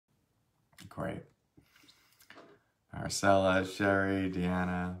Great. Marcella, Sherry,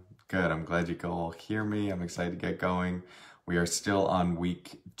 Deanna. Good. I'm glad you can all hear me. I'm excited to get going. We are still on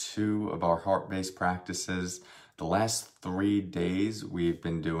week 2 of our heart-based practices. The last 3 days, we've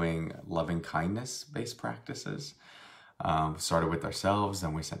been doing loving kindness-based practices. Started with ourselves,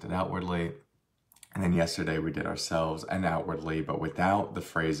 then we sent it outwardly. And then yesterday we did ourselves and outwardly, but without the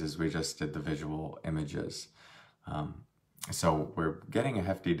phrases, we just did the visual images. So we're getting a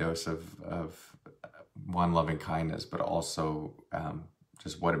hefty dose of one, loving kindness, but also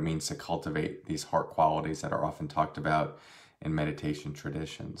just what it means to cultivate these heart qualities that are often talked about in meditation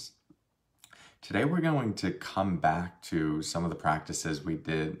traditions. Today we're going to come back to some of the practices we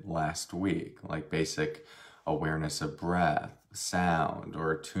did last week, like basic awareness of breath, sound,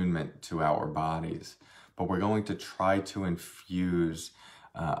 or attunement to our bodies. But we're going to try to infuse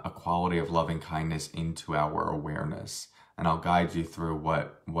a quality of loving kindness into our awareness. And I'll guide you through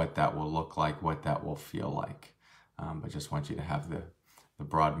what that will look like, what that will feel like. But just want you to have the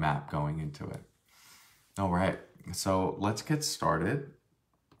broad map going into it. All right, so let's get started.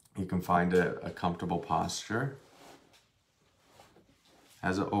 You can find a comfortable posture.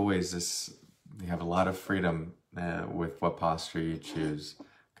 As always, you have a lot of freedom with what posture you choose.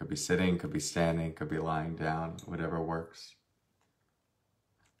 Could be sitting, could be standing, could be lying down, whatever works.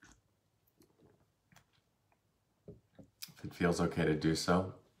 If it feels okay to do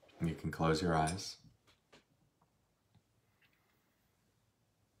so, you can close your eyes.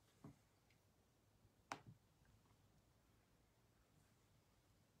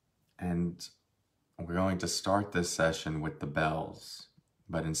 And we're going to start this session with the bells,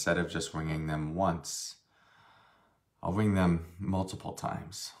 but instead of just ringing them once, I'll ring them multiple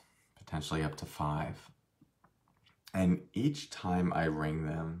times, potentially up to 5. And each time I ring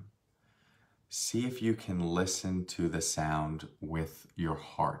them, see if you can listen to the sound with your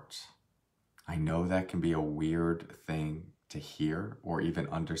heart. I know that can be a weird thing to hear or even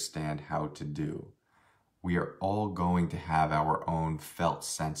understand how to do. We are all going to have our own felt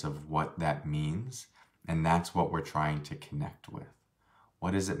sense of what that means, and that's what we're trying to connect with.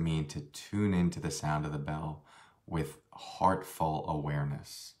 What does it mean to tune into the sound of the bell with heartful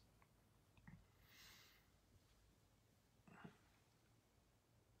awareness?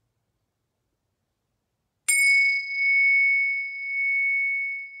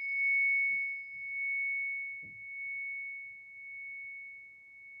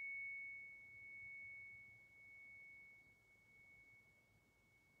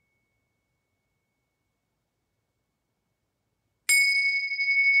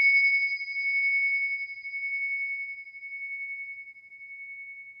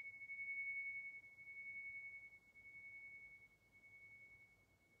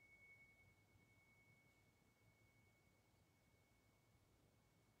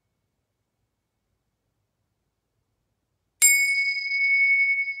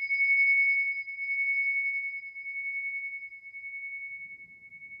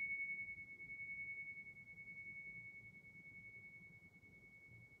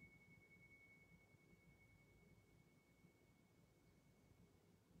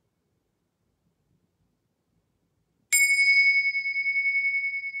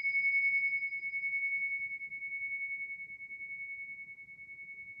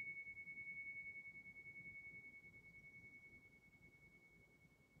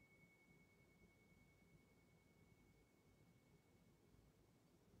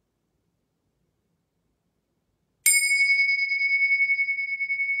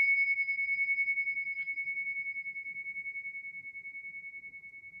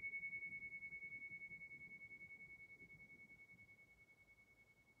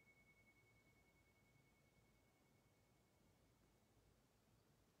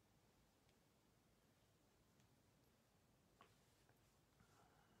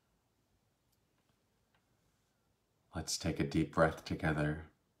 Let's take a deep breath together,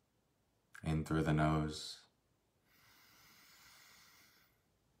 in through the nose,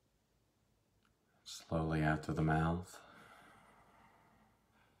 slowly out through the mouth.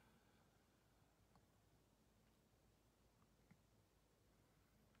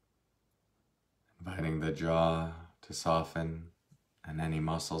 Inviting the jaw to soften and any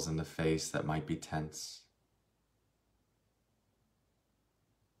muscles in the face that might be tense.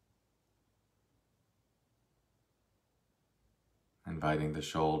 Inviting the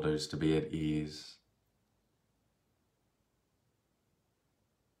shoulders to be at ease,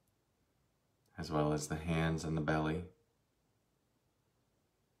 as well as the hands and the belly.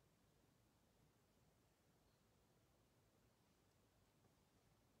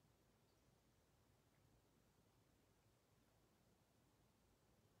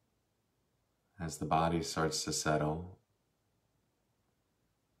 As the body starts to settle,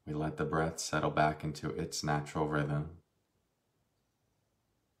 we let the breath settle back into its natural rhythm.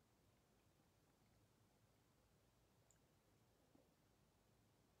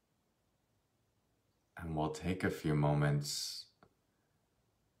 And we'll take a few moments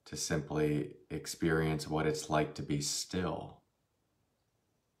to simply experience what it's like to be still.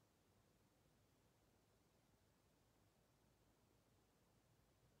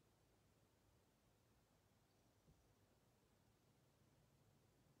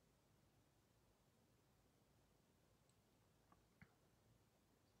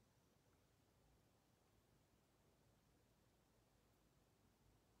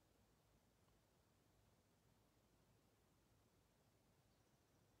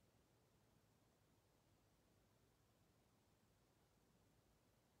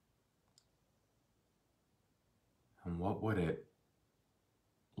 And what would it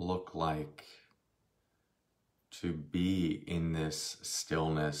look like to be in this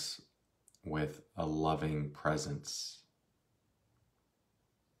stillness with a loving presence?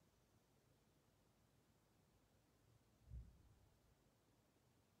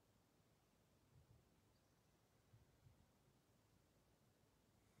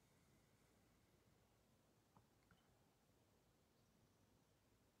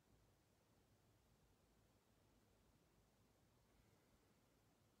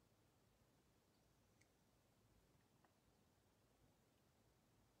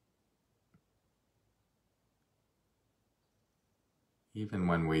 Even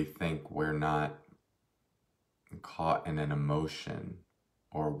when we think we're not caught in an emotion,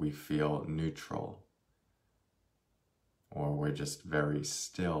 or we feel neutral, or we're just very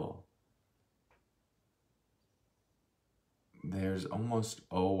still, there's almost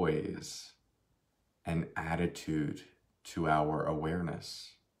always an attitude to our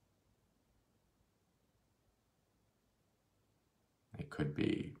awareness. It could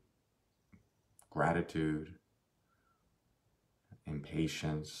be gratitude,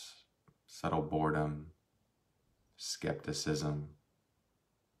 impatience, subtle boredom, skepticism.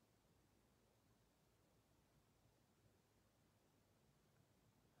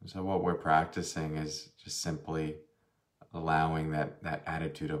 And so what we're practicing is just simply allowing that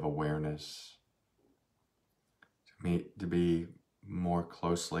attitude of awareness to be more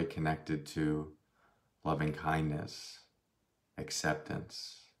closely connected to loving kindness,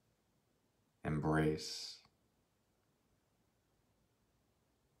 acceptance, embrace.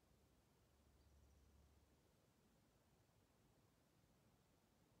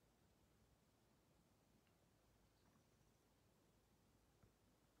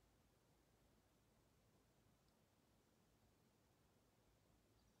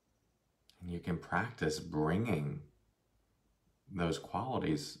 And you can practice bringing those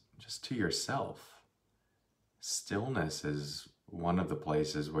qualities just to yourself. Stillness is one of the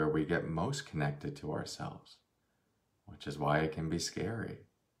places where we get most connected to ourselves, which is why it can be scary.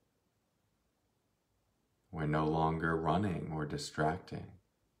 We're no longer running or distracting.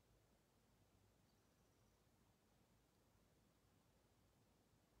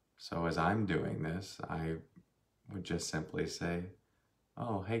 So as I'm doing this, I would just simply say,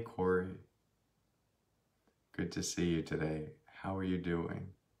 "Oh, hey, Cory. Good to see you today. How are you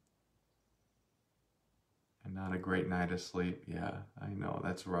doing? And not a great night of sleep? Yeah, I know,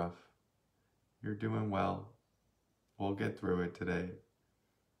 that's rough. You're doing well. We'll get through it today."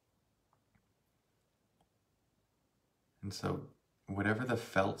 And so, whatever the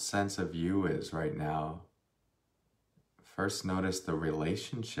felt sense of you is right now, first notice the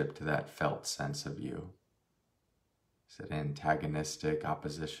relationship to that felt sense of you. Is it antagonistic,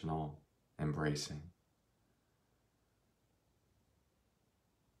 oppositional, embracing?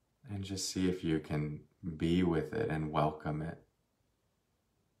 And just see if you can be with it and welcome it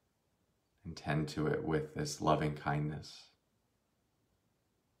and tend to it with this loving kindness.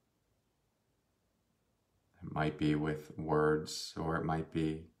 It might be with words, or it might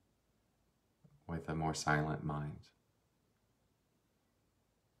be with a more silent mind.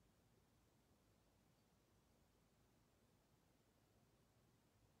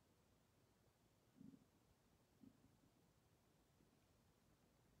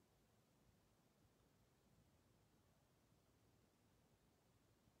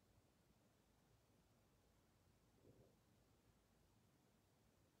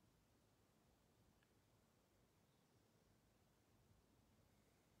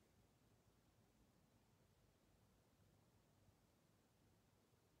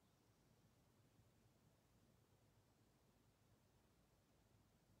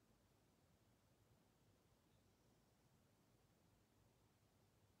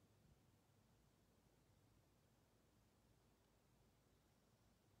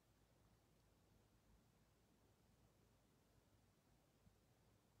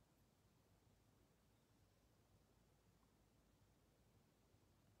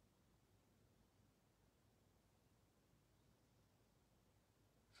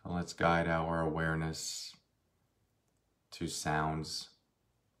 So let's guide our awareness to sounds,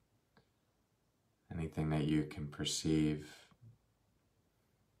 anything that you can perceive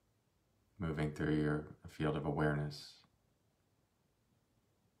moving through your field of awareness.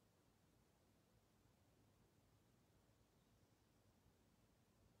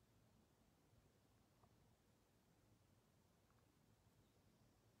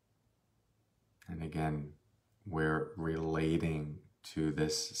 And again, we're relating to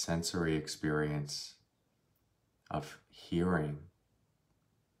this sensory experience of hearing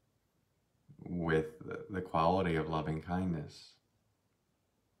with the quality of loving kindness.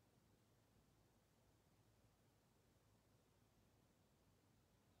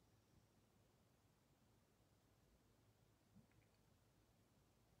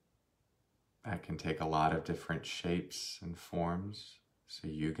 That can take a lot of different shapes and forms, so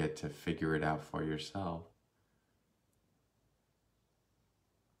you get to figure it out for yourself.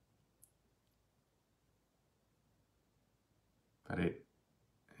 But it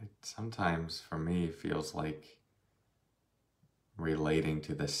sometimes, for me, feels like relating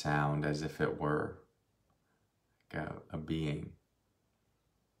to the sound as if it were like a being.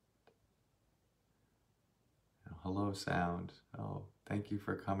 Hello, sound. Oh, thank you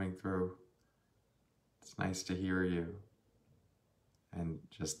for coming through. It's nice to hear you. And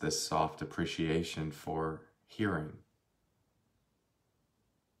just this soft appreciation for hearing.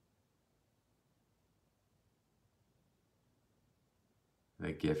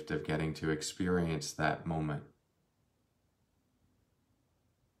 The gift of getting to experience that moment.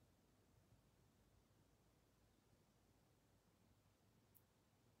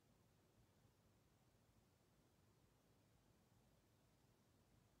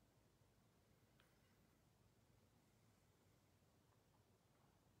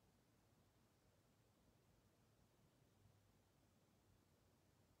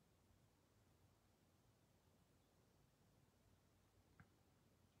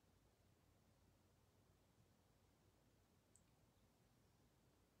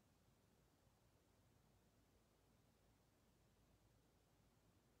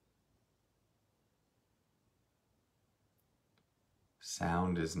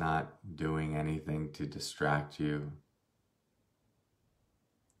 Sound is not doing anything to distract you.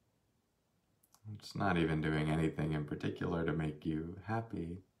 It's not even doing anything in particular to make you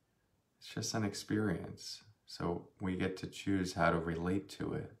happy. It's just an experience. So we get to choose how to relate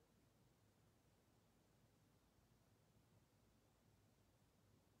to it.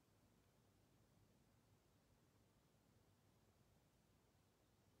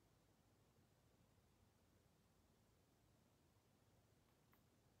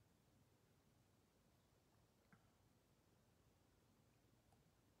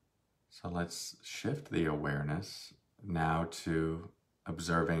 So let's shift the awareness now to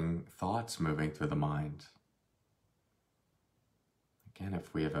observing thoughts moving through the mind. Again,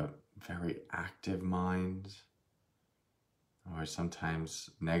 if we have a very active mind, or sometimes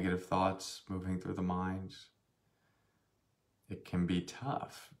negative thoughts moving through the mind, it can be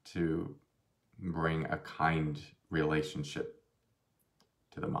tough to bring a kind relationship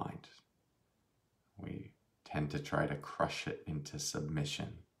to the mind. We tend to try to crush it into submission,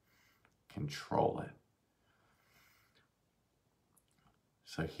 control it.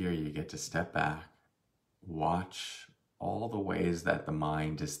 So here you get to step back, watch all the ways that the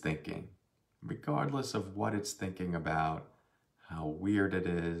mind is thinking, regardless of what it's thinking about, how weird it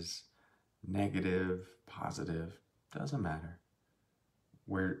is, negative, positive, doesn't matter.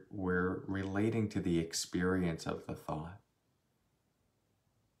 We're relating to the experience of the thought.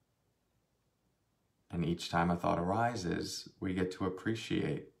 And each time a thought arises, we get to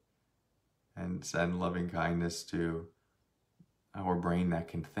appreciate and send loving kindness to our brain that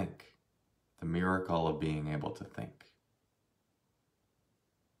can think. The miracle of being able to think.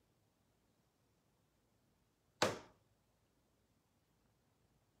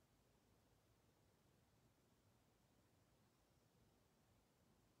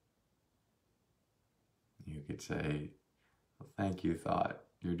 You could say, well, thank you, thought.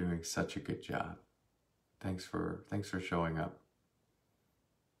 You're doing such a good job. Thanks for showing up.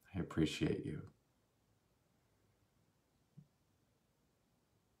 I appreciate you.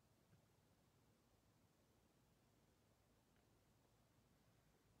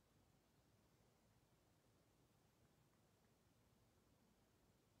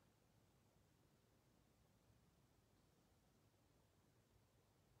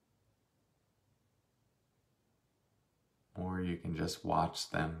 Or you can just watch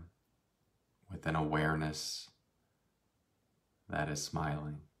them with an awareness that is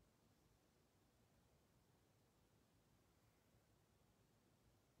smiling.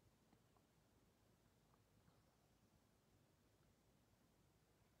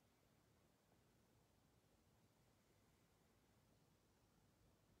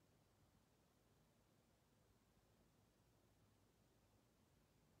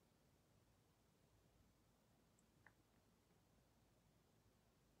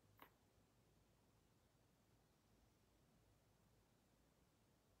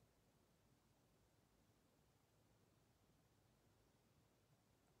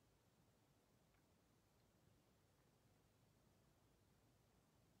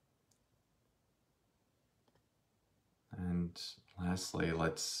 And lastly,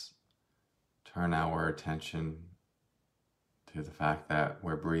 let's turn our attention to the fact that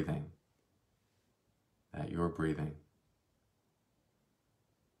we're breathing, that you're breathing.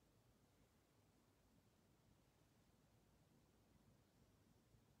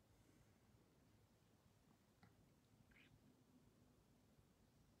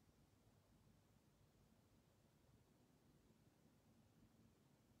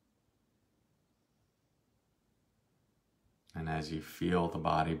 And as you feel the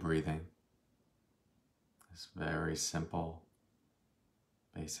body breathing, this very simple,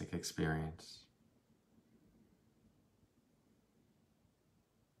 basic experience,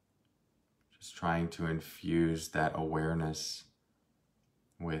 just trying to infuse that awareness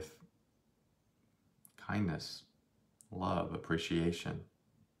with kindness, love, appreciation.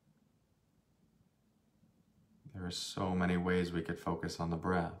 There are so many ways we could focus on the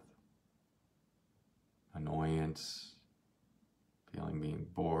breath. Annoyance, feeling being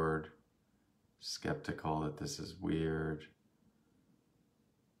bored, skeptical that this is weird.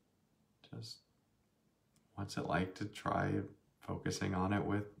 Just what's it like to try focusing on it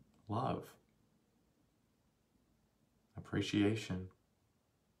with love, appreciation.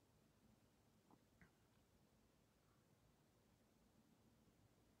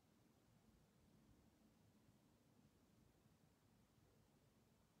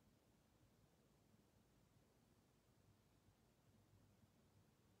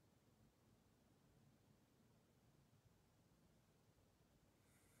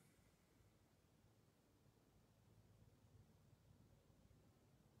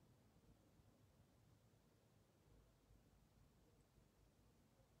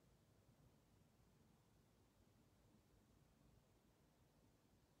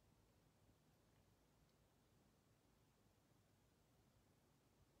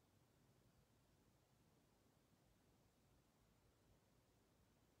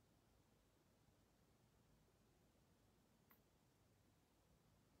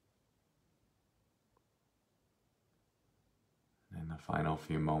 In the final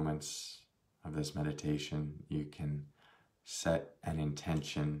few moments of this meditation, you can set an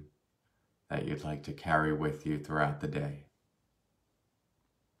intention that you'd like to carry with you throughout the day.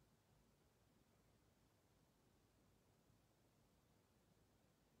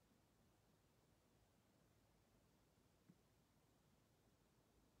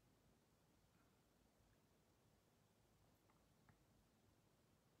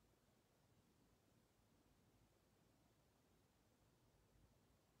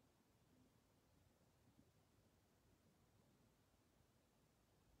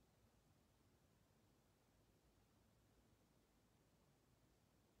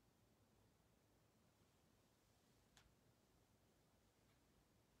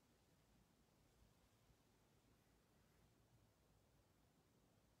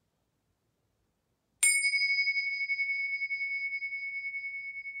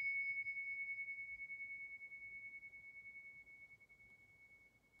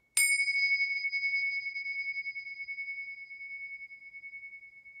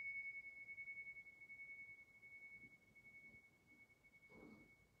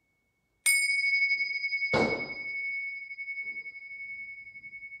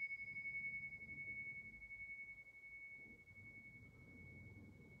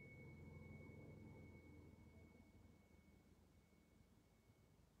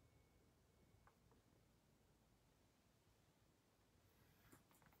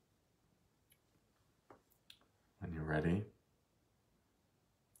 When you're ready,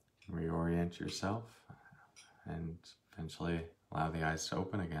 reorient yourself and eventually allow the eyes to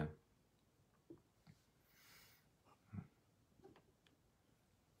open again.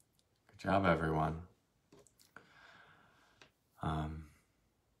 Good job, everyone.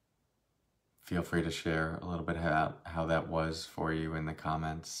 Feel free to share a little bit how that was for you in the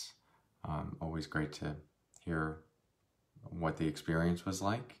comments. Always great to hear what the experience was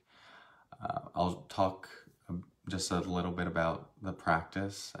like. I'll talk just a little bit about the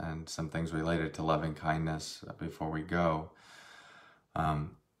practice and some things related to loving kindness before we go.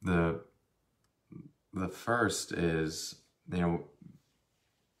 The first is,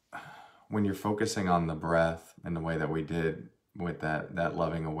 when you're focusing on the breath in the way that we did with that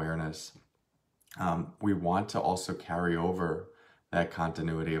loving awareness, we want to also carry over that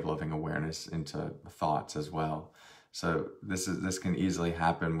continuity of loving awareness into thoughts as well. So this can easily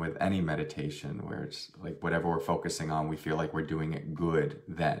happen with any meditation where it's like whatever we're focusing on, we feel like we're doing it good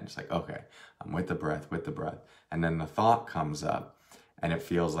then. It's like, okay, I'm with the breath. And then the thought comes up and it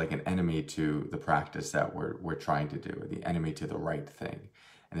feels like an enemy to the practice that we're trying to do, the enemy to the right thing.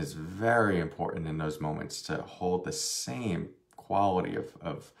 And it's very important in those moments to hold the same quality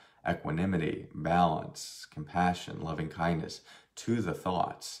of equanimity, balance, compassion, loving kindness to the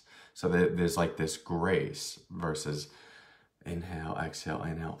thoughts. So that there's like this grace versus inhale, exhale,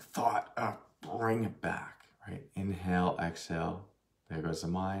 inhale, thought up, bring it back, right? Inhale, exhale, there goes the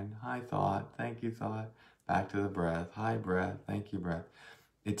mind. Hi, thought, thank you, thought. Back to the breath, hi, breath, thank you, breath.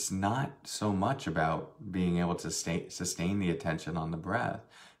 It's not so much about being able to sustain the attention on the breath.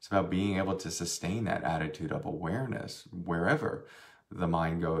 It's about being able to sustain that attitude of awareness wherever the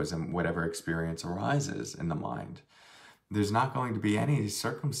mind goes and whatever experience arises in the mind. There's not going to be any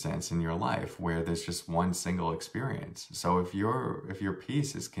circumstance in your life where there's just one single experience. So if your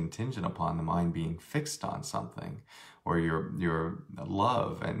peace is contingent upon the mind being fixed on something, or your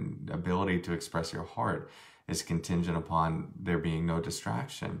love and ability to express your heart is contingent upon there being no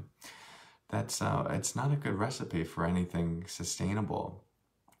distraction, that's it's not a good recipe for anything sustainable.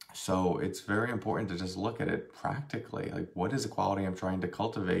 So it's very important to just look at it practically. Like, what is the quality I'm trying to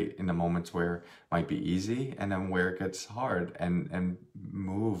cultivate in the moments where it might be easy and then where it gets hard, and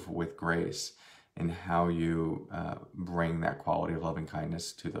move with grace in how you bring that quality of loving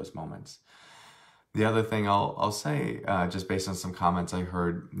kindness to those moments. The other thing I'll say, just based on some comments I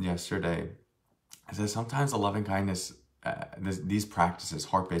heard yesterday, is that sometimes the loving kindness, these practices,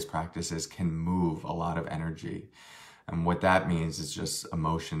 heart-based practices, can move a lot of energy. And what that means is just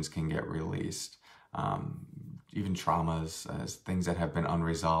emotions can get released, even traumas, things that have been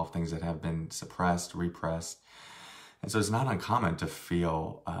unresolved, things that have been suppressed, repressed. And so it's not uncommon to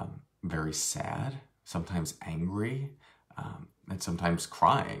feel very sad, sometimes angry, and sometimes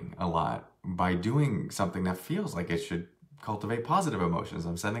crying a lot by doing something that feels like it should cultivate positive emotions.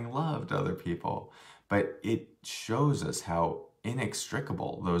 I'm sending love to other people. But it shows us how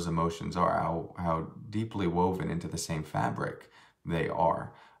inextricable those emotions are, how deeply woven into the same fabric they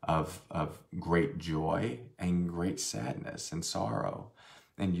are of great joy and great sadness and sorrow.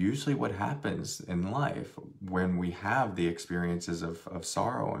 And usually what happens in life when we have the experiences of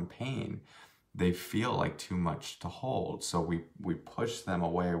sorrow and pain, they feel like too much to hold. So we push them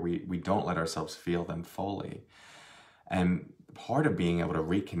away. We don't let ourselves feel them fully. And part of being able to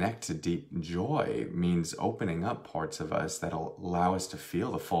reconnect to deep joy means opening up parts of us that'll allow us to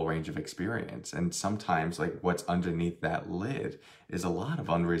feel the full range of experience. And sometimes, like, what's underneath that lid is a lot of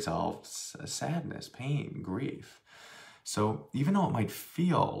unresolved sadness, pain, grief. So even though it might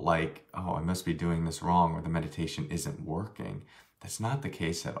feel like, oh, I must be doing this wrong, or the meditation isn't working, that's not the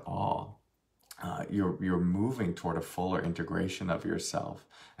case at all. You're moving toward a fuller integration of yourself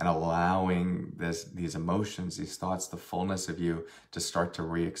and allowing these emotions, these thoughts, the fullness of you to start to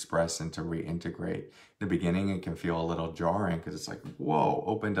re-express and to reintegrate. In the beginning, it can feel a little jarring because it's like, whoa,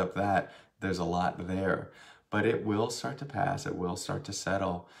 opened up that, there's a lot there. But it will start to pass, it will start to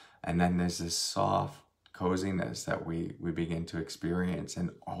settle. And then there's this soft coziness that we begin to experience,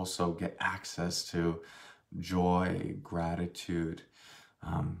 and also get access to joy, gratitude,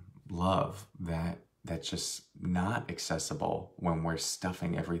 love that's just not accessible when we're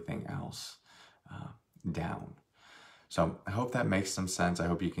stuffing everything else down. So I hope that makes some sense. I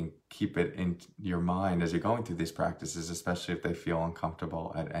hope you can keep it in your mind as you're going through these practices, especially if they feel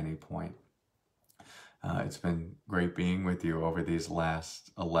uncomfortable at any point. It's been great being with you over these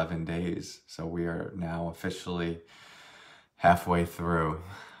last 11 days. So we are now officially halfway through.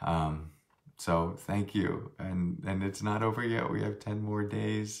 So thank you. And it's not over yet. We have 10 more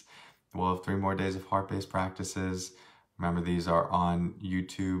days. We'll have 3 more days of heart-based practices. Remember, these are on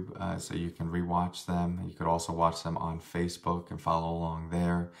YouTube, so you can rewatch them. You could also watch them on Facebook and follow along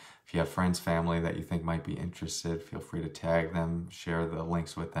there. If you have friends, family that you think might be interested, feel free to tag them, share the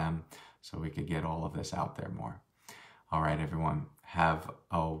links with them, so we could get all of this out there more. All right, everyone, have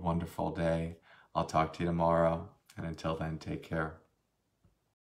a wonderful day. I'll talk to you tomorrow. And until then, take care.